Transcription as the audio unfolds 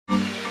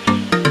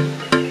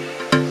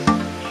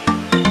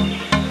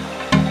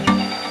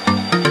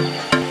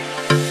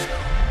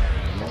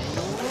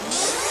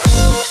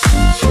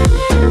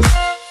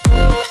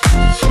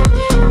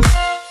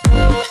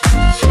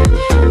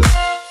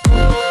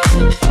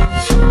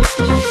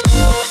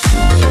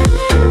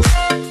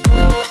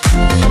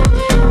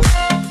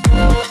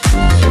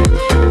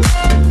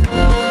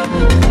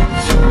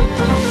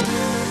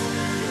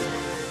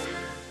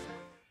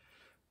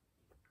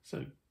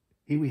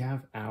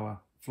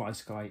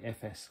FlySky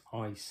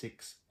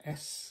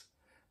FS-i6S,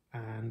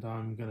 and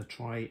I'm going to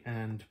try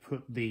and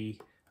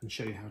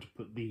show you how to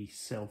put the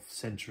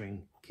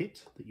self-centering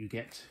kit that you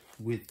get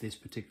with this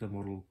particular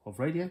model of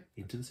radio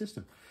into the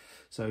system.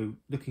 So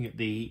looking at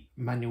the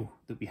manual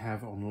that we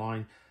have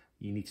online,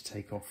 you need to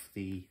take off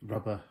the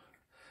rubber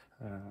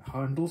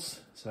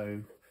handles.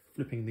 So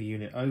flipping the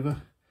unit over, it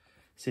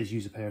says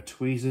use a pair of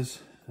tweezers.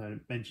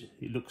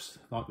 It looks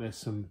like there's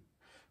some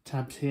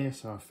tabs here,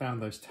 so I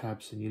found those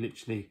tabs, and you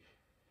literally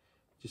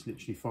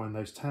find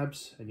those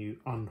tabs and you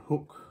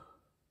unhook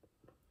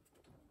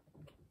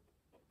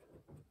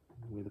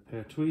with a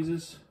pair of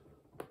tweezers.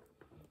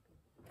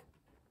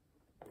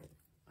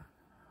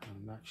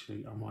 And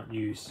actually I might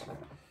use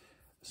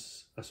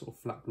a sort of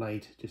flat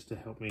blade just to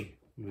help me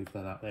move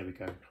that out. There we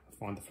go. I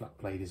find the flat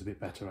blade is a bit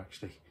better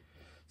actually.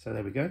 So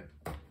there we go.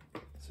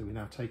 So we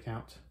now take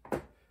out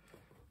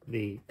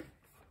you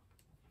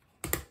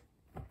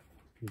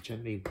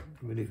gently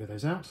maneuver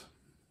those out.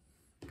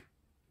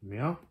 Here we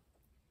are.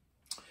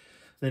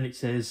 Then it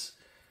says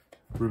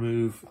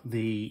remove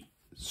the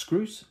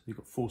screws. You've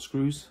got 4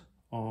 screws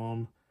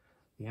on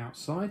the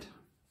outside.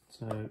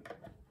 So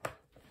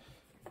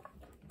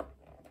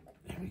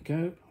there we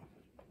go.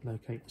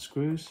 Locate the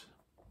screws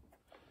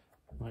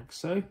like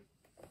so.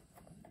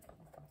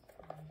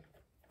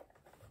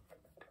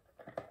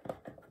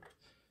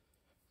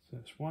 So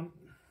that's one.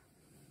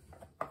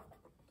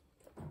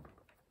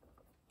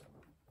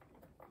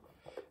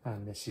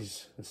 And this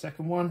is the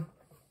second one.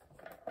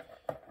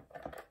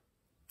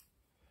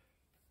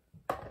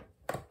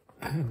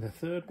 And the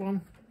third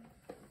one.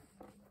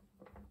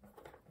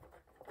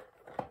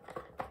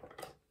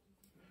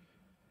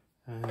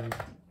 And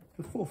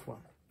the fourth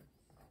one.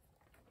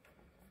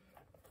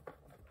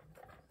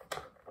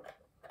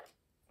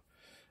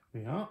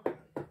 We are.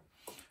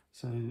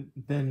 So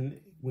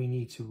then we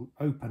need to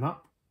open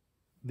up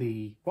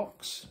the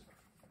box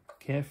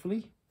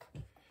carefully.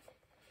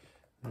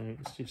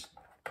 Let's just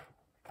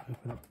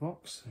open up the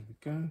box. There we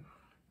go.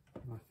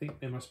 I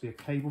think there must be a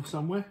cable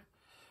somewhere.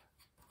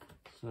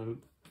 So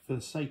for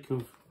the sake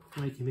of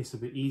making this a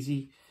bit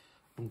easy,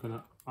 I'm going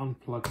to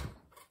unplug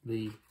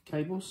the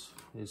cables.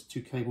 There's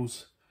 2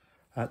 cables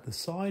at the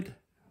side,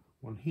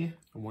 one here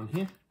and one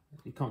here.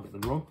 You can't get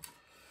them wrong.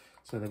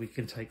 So that we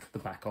can take the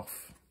back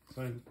off.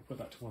 So put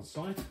that to one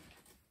side.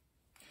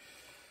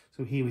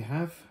 So here we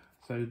have,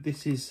 so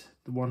this is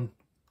the one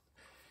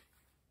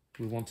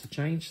we want to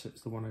change. So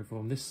it's the one over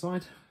on this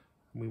side.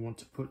 And we want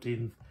to put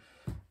in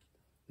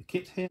the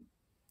kit here.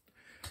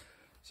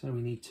 So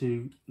we need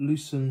to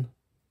loosen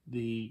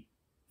the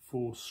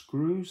 4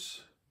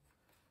 screws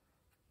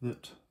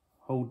that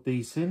hold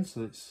these in.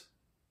 So it's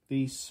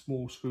these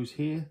small screws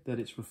here that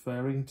it's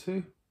referring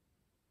to.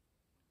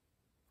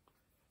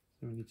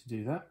 So we need to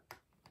do that.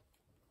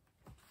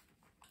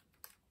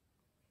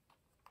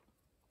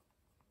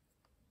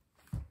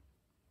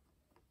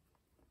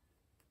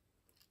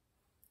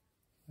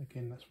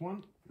 Again, that's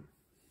one.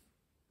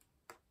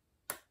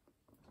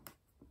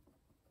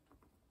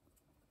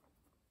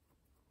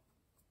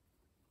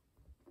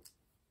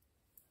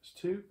 That's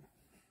 2.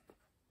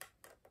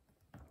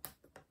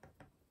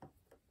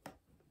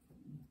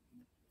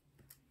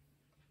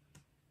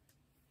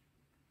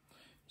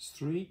 That's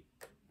 3.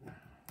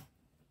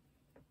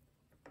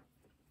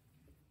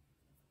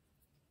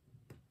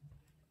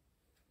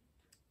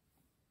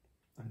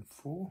 And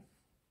 4.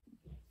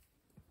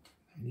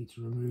 I need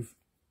to remove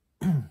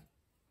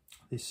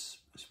this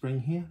spring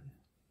here.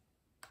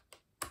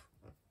 I'm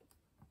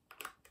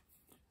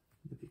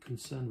a bit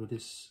concerned with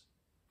this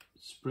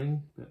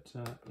spring, but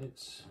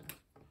let's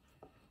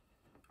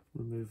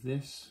remove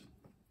this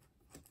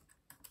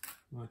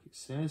like it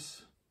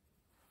says.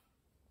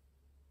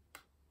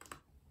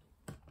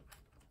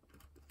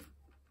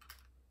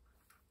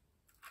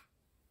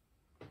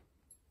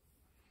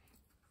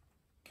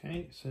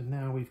 Okay, so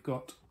now we've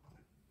got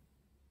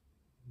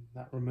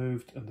that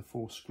removed and the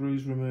 4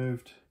 screws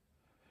removed.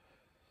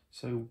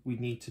 So we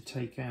need to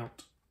take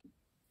out,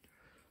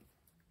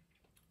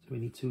 so we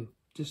need to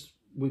just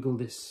wiggle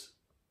this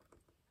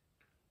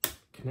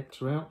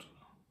connector out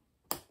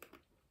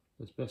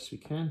as best we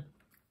can.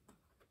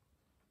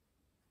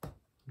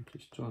 I'm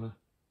just trying to,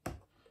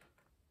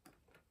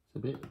 it's a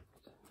bit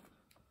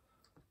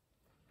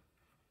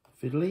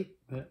fiddly,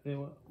 but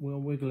we'll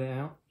wiggle it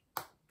out.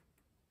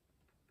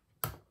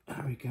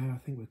 There we go, I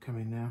think we're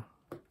coming now.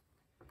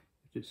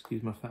 Just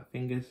excuse my fat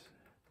fingers.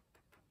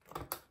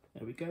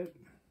 There we go.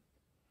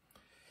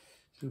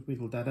 So we've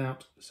wiggled that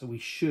out. So we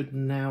should,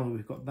 now that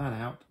we've got that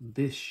out,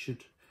 this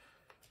should,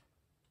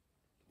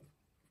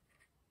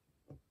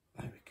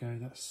 there we go,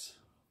 that's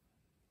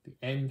the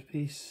end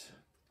piece.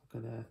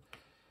 Look at that.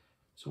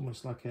 It's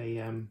almost like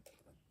a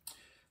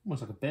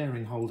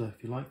bearing holder,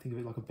 if you like. Think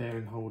of it like a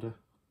bearing holder.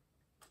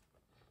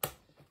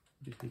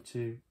 You just need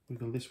to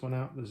wiggle this one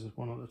out. There's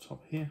one at the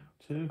top here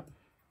too.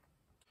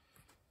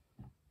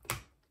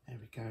 There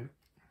we go.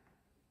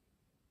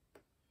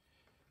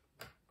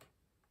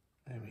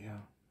 There we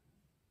are.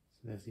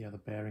 So there's the other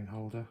bearing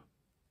holder.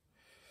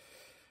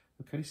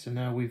 Okay, so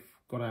now we've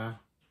got our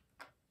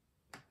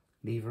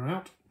lever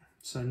out.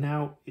 So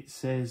now it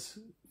says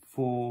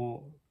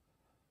for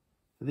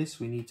this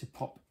we need to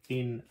pop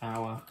in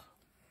our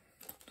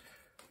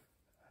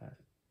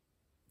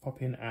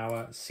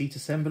seat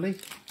assembly.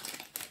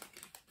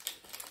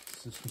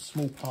 So some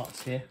small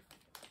parts here,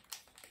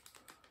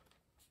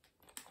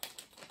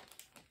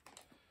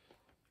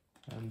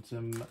 and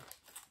some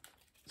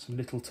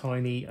little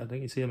tiny, I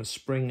think you see them, a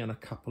spring and a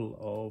couple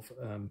of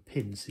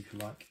pins, if you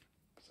like.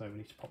 So we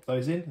need to pop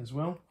those in as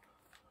well.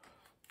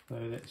 So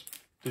let's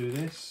do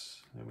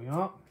this. There we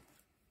are.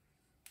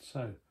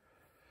 So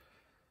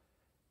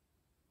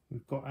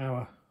we've got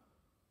our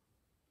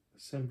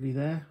assembly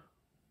there.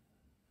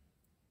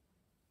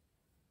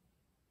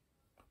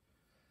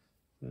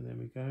 So there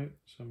we go.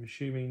 So I'm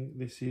assuming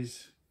this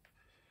is,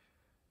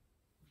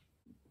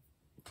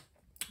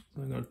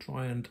 so I'm going to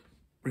try and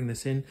bring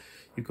this in.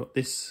 You've got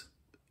this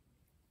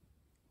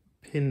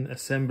pin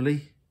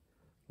assembly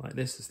like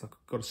this. It's like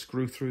got a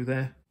screw through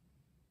there.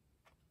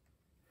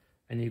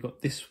 And you've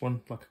got this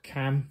one like a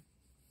cam.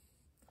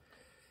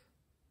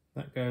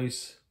 That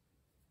goes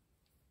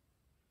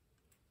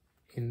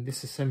in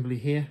this assembly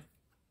here.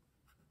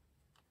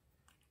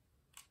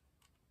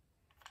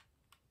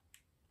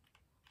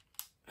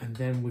 And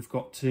then we've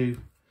got to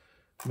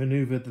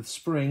maneuver the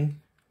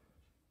spring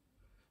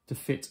to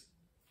fit,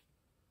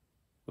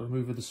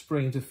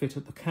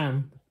 at the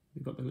cam.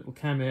 We've got the little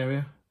cam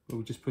area where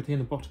we just put in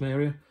the bottom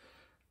area,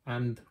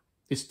 and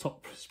this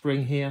top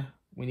spring here,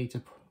 we need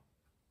to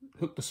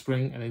hook the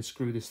spring and then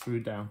screw this through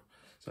down.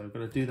 So we're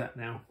going to do that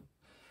now.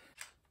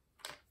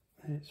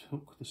 Let's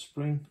hook the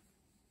spring.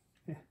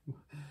 Yeah.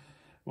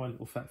 My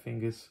little fat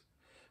fingers,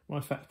 my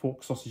fat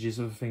pork sausages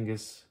of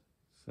fingers.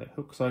 So it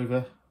hooks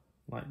over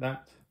like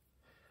that,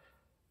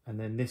 and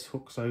then this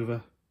hooks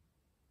over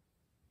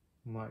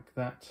like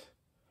that,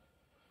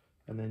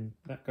 and then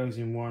that goes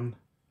in one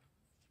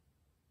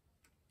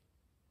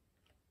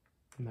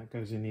and that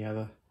goes in the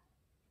other.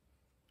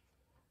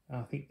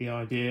 I think the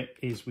idea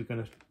is we're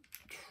going to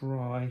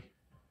try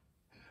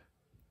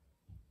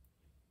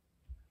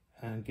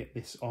and get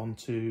this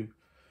onto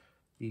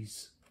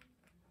these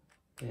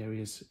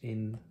areas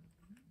in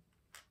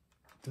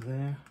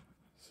there.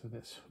 So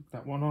let's hook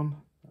that one on.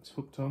 That's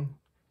hooked on.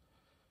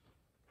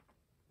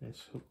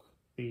 Let's hook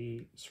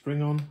the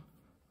spring on.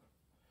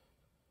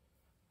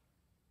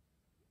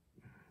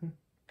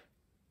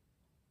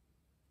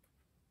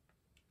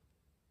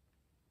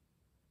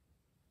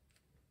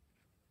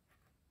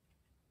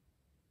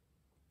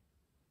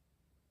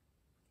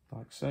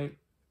 Like so.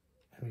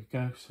 There we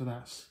go. So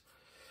that's,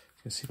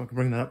 let's see if I can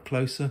bring that up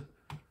closer.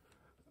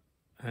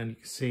 And you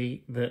can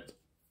see that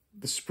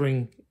the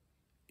spring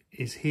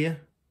is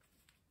here.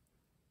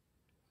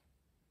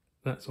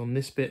 That's on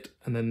this bit,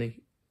 and then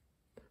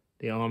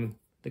the arm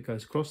that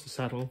goes across the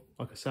saddle,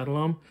 like a saddle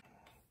arm.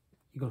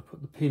 You've got to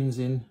put the pins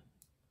in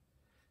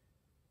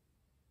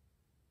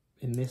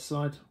this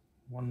side,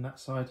 one that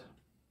side.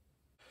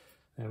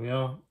 There we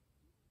are.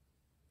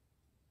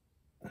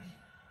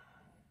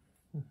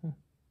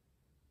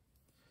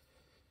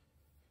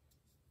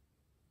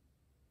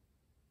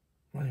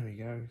 There we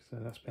go, so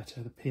that's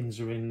better. The pins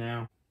are in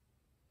now.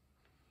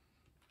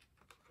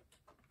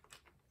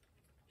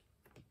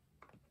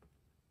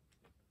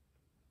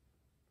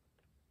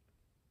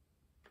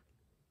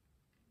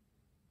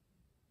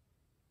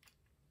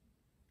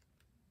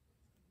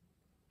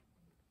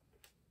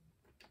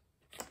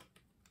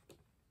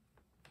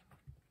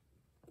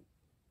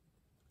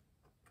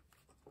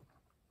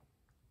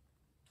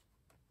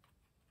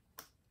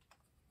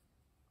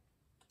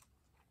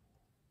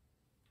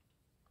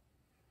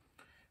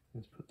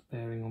 Let's put the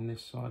bearing on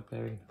this side,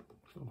 bearing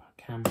sort of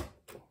a cam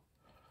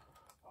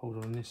holder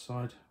on this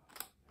side.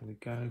 There we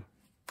go.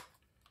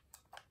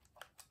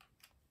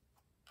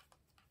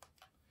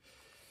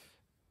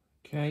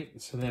 Okay,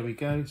 so there we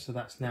go. So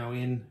that's now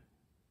in.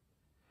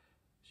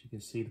 As you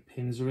can see, the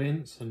pins are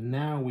in. So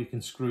now we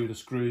can screw the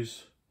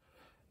screws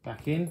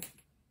back in.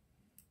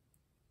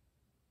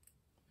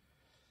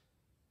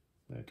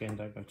 So again,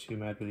 don't go too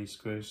mad with these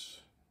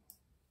screws.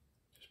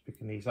 Just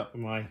picking these up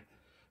with my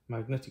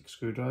magnetic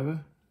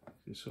screwdriver.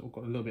 It's sort of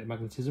got a little bit of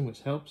magnetism,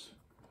 which helps.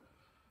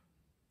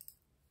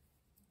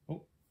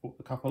 Oh, put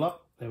the couple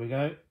up. There we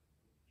go.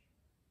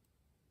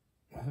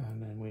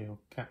 And then we'll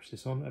catch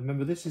this on.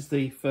 Remember, this is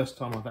the first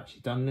time I've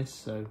actually done this,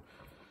 so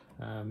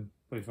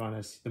probably find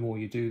as the more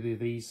you do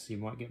these, you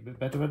might get a bit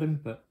better at them,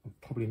 but I'm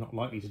probably not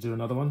likely to do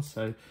another one.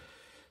 So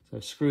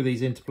screw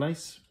these into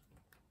place.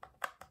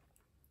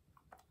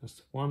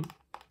 Just one.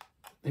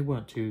 They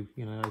weren't too,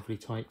 overly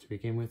tight to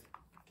begin with.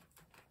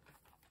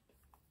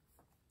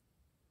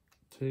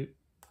 2,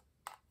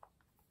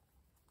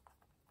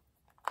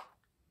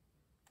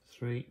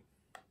 3,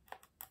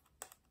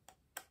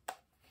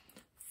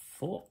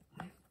 4.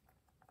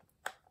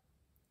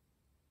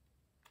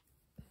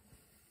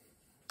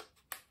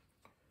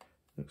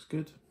 Looks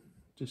good.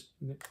 Just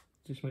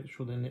make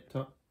sure they're nipped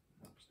up,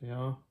 as they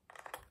are.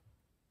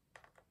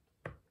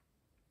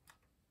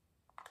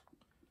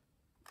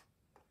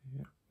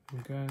 Yeah,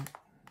 there we go.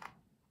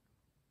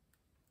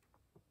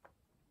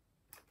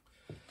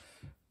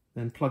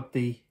 Then plug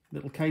the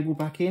little cable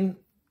back in,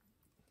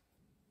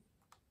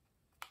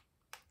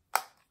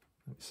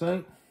 like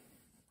so.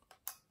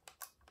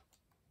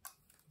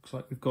 Looks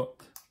like we've got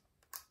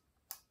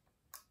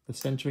the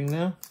centering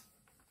now.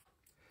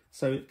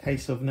 So in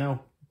case of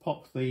now,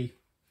 pop the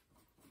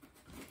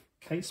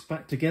case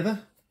back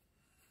together.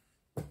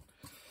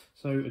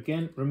 So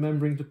again,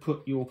 remembering to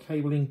put your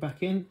cabling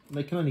back in.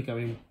 They can only go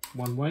in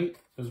one way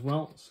as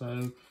well.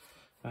 So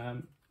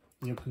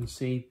you can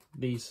see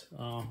these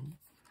are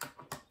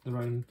their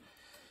own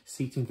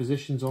seating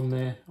positions on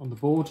there on the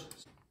board.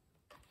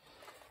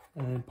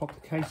 And pop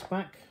the case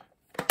back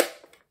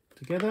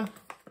together.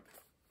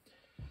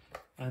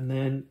 And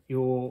then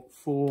your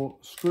 4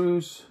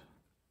 screws,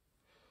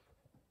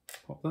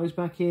 pop those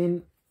back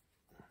in.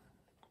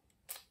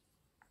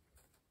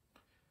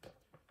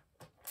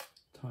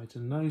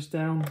 Tighten those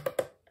down.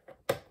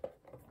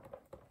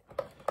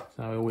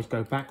 So I always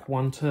go back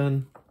 1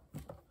 turn.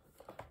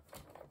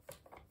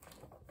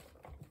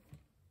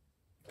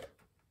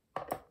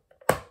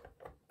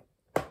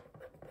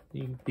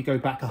 You go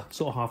back a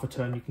sort of half a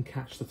turn, you can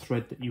catch the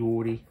thread that you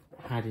already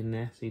had in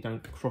there, so you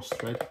don't cross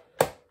thread.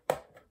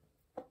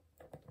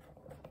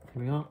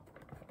 Here we are.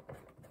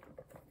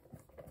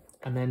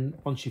 And then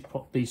once you've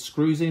popped these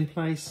screws in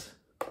place,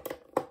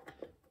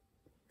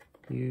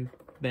 you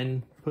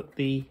then put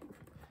the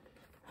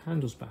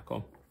handles back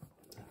on.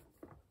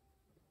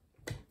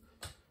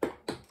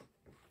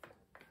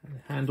 And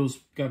the handles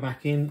go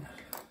back in,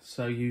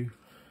 so you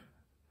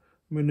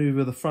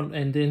maneuver the front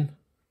end in,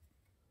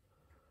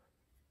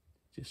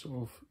 just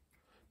sort of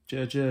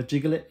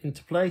jiggle it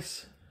into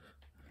place.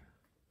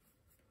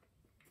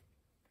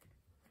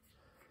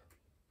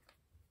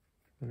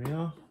 There we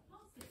are.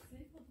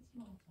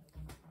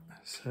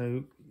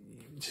 So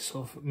just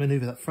sort of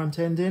maneuver that front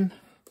end in.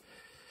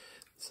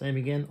 Same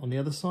again on the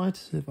other side.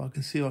 So if I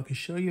can see, I can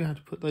show you how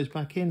to put those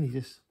back in. You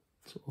just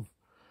sort of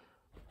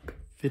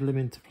fiddle them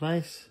into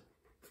place.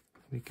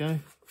 There we go.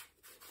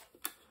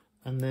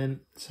 And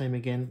then same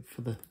again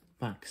for the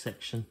back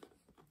section.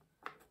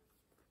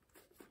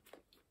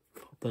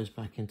 Pop those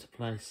back into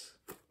place.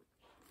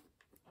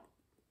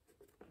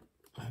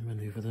 And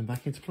maneuver them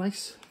back into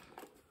place.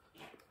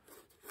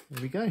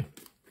 There we go.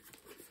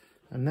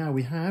 And now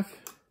we have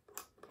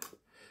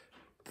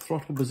the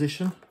throttle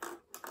position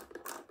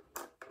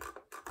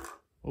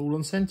all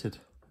uncentered,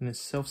 and it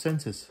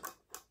self-centers.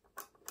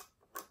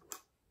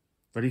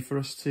 Ready for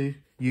us to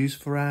use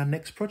for our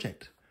next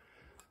project.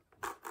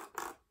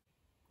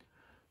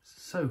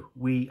 So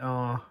we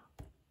are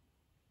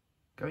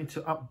going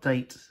to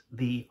update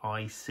the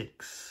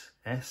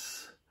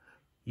i6S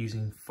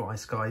using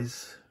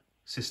FlySky's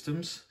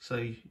systems. So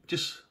you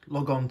just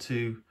log on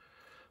to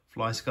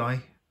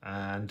FlySky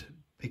and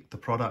pick the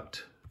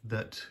product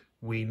that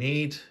we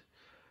need,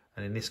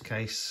 and in this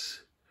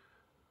case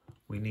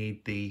we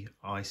need the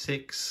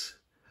i6,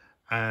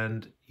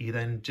 and you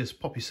then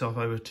just pop yourself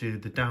over to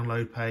the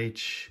download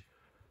page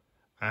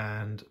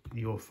and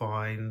you'll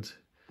find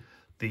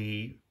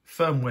the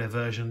firmware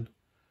version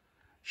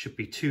should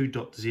be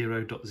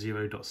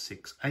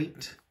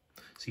 2.0.0.68.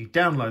 so you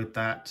download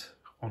that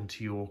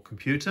onto your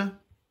computer.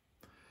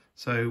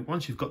 So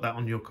once you've got that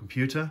on your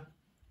computer,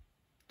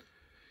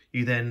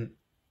 you then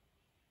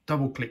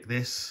double click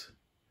this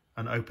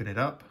and open it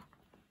up.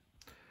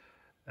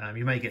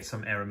 You may get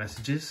some error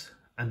messages,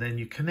 and then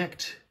you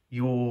connect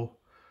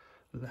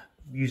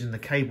using the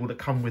cable that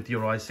come with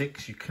your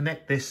i6, you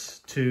connect this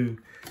to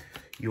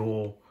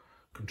your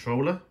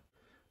controller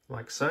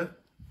like so.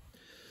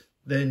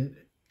 Then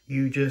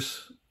you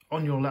just,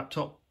 on your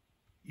laptop,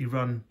 you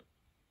run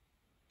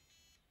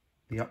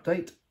the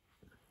update,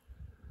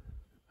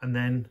 and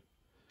then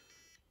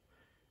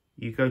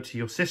you go to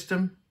your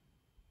system.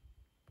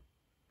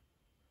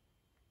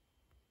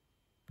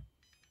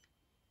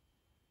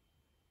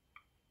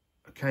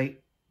 Okay,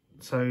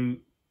 so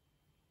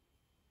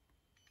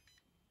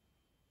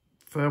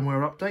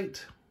firmware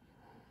update,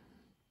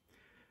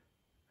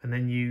 and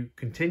then you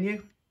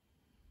continue,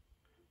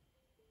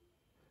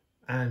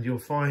 and you'll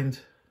find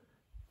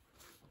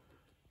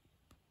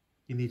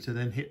you need to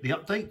then hit the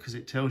update because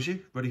it tells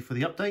you ready for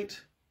the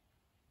update.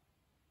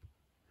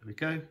 There we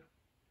go.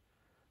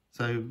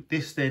 So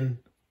this then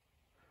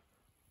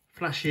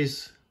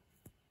flashes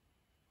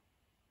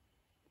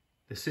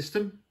the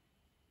system,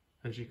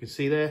 as you can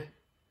see there.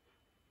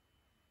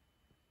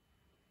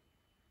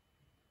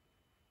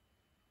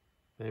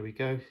 There we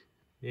go,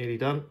 nearly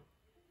done,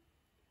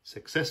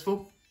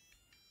 successful.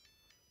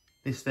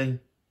 This then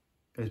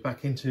goes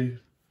back into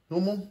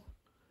normal.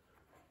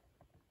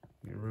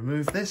 You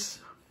remove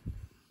this,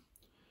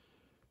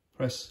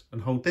 press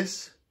and hold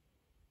this,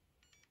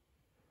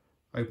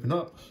 open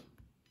up,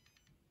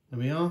 there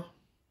we are.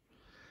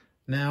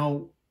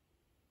 Now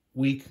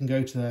we can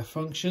go to our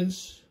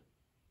functions.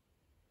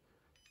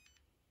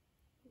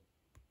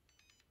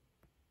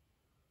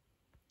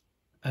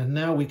 And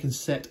now we can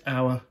set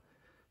our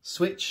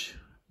switch.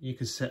 You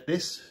can set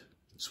this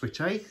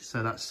switch A,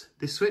 so that's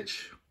this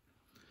switch.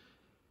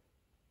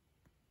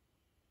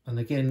 And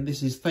again,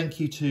 this is thank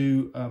you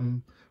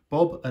to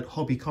Bob at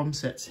Hobby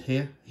Concepts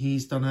here. He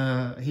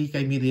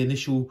gave me the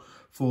initial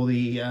for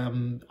the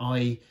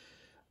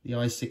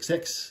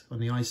i6X on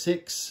the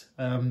i6,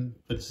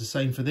 but it's the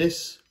same for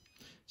this.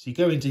 So you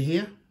go into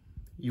here,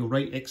 your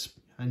rate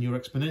and your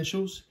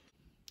exponentials,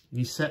 and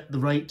you set the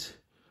rate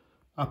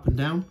up and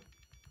down.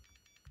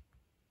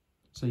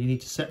 So you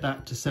need to set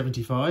that to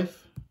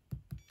 75.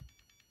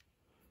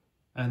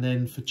 And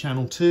then for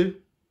channel 2,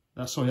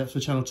 that's for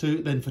channel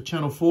 2. Then for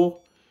channel 4,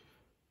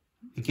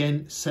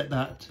 again, set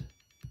that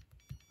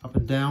up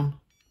and down.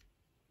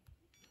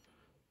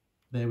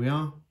 There we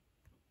are.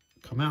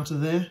 Come out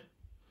of there.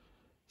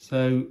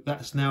 So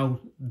that's now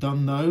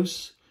done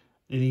those.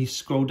 Then you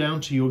scroll down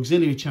to your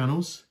auxiliary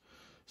channels.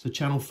 So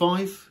channel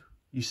 5,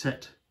 you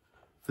set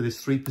for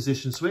this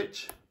 3-position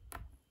switch.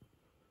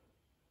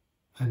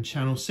 And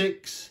channel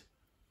 6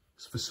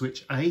 is for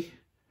switch A.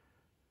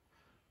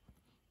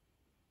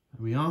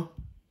 There we are.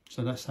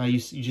 So that's how you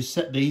just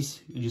set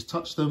these. You just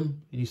touch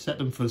them and you set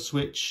them for a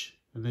switch,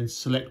 and then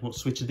select what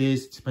switch it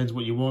is. It depends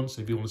what you want.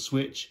 So if you want to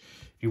switch,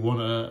 if you want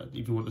the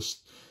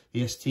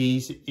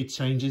STs, it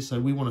changes. So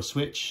we want to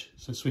switch.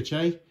 So switch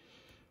A.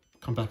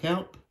 Come back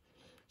out.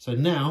 So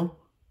now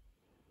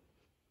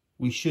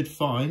we should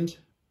find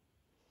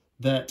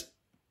that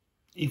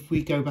if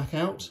we go back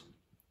out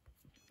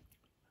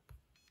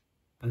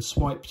and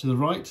swipe to the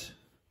right,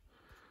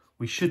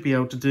 we should be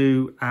able to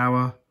do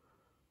our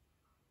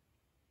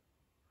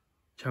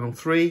channel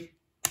 3.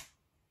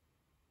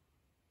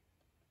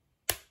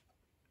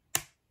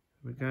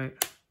 There we go.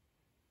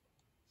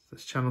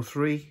 That's channel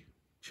 3,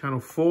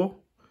 channel 4.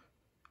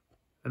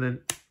 And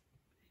then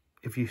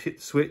if you hit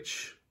the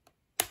switch,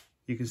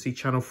 you can see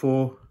channel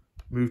 4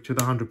 move to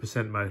the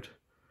 100% mode.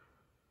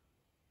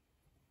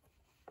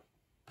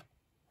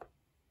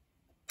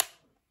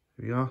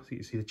 There we are. So you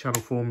can see the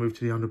channel 4 move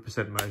to the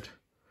 100% mode.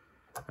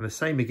 And the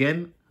same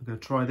again. I'm going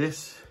to try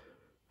this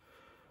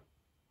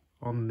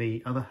on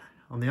the other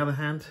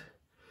hand.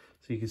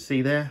 So you can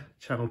see there,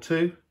 channel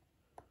 2.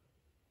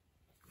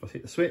 If I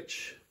hit the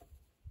switch,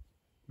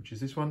 which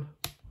is this one,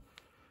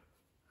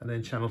 and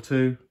then channel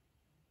 2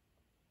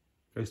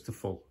 goes to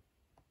full.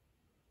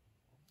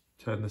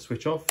 Turn the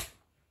switch off,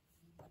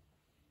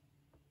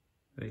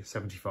 and it's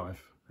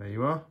 75. There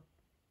you are.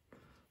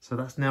 So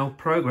that's now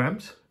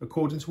programmed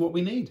according to what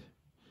we need.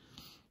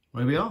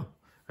 There we are.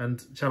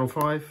 And channel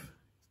 5,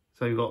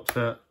 so you've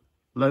got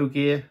low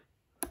gear,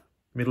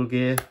 middle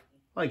gear,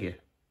 high gear,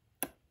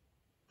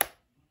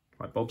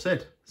 like Bob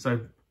said. So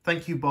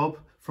thank you, Bob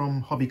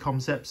from Hobby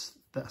Concepts.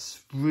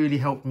 That's really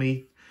helped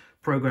me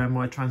program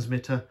my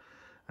transmitter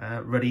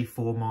ready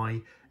for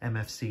my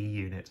MFC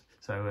unit.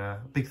 So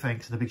big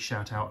thanks and a big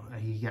shout out.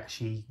 He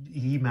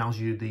emails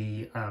you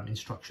the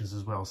instructions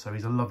as well. So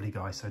he's a lovely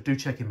guy. So do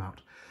check him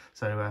out.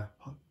 So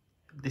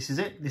this is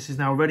it. This is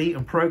now ready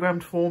and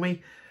programmed for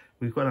me.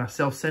 We've got our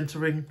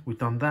self-centering. We've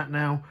done that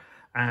now.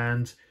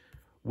 And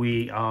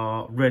we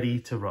are ready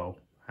to roll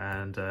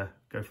and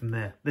go from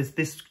there.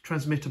 This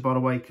transmitter, by the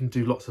way, can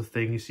do lots of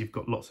things. You've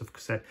got lots of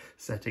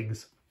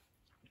settings,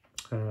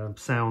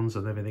 sounds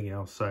and everything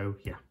else. So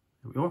yeah,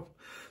 there we are.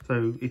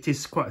 So it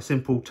is quite a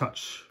simple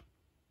touch.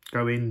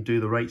 Go in, do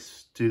the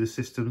rates, do the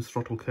systems,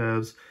 throttle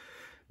curves,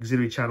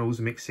 auxiliary channels,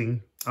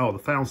 mixing. Oh, the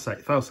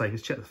failsafe.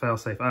 Let's check the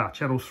failsafe.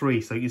 Channel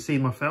 3. So you see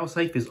my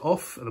failsafe is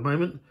off at the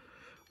moment.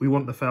 We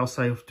want the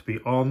failsafe to be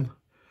on.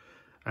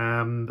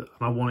 And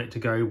I want it to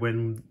go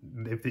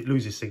if it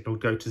loses signal,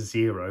 go to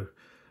 0.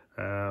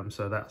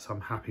 So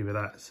I'm happy with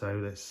that.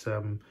 So that's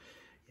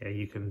yeah,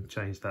 you can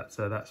change that.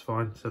 So that's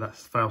fine. So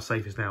that's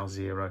failsafe is now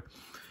 0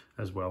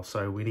 as well.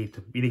 So you need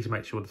to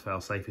make sure the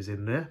failsafe is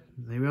in there.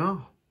 There we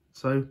are.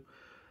 So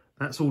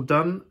that's all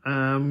done.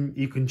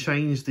 You can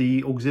change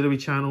the auxiliary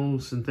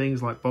channels and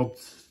things like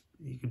Bob's.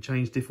 You can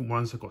change different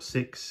ones. I've got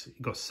 6,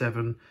 you've got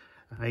 7,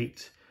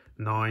 8,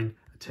 9,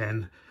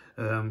 10.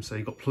 So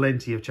you've got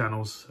plenty of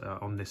channels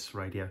on this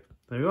radio.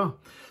 There you are.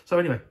 So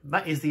anyway,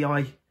 that is the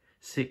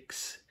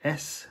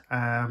i6S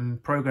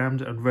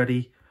programmed and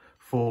ready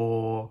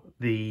for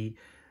the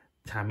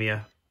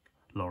Tamiya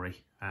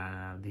lorry,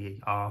 the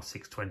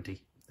R620.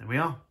 There we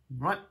are.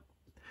 Right.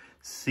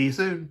 See you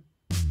soon.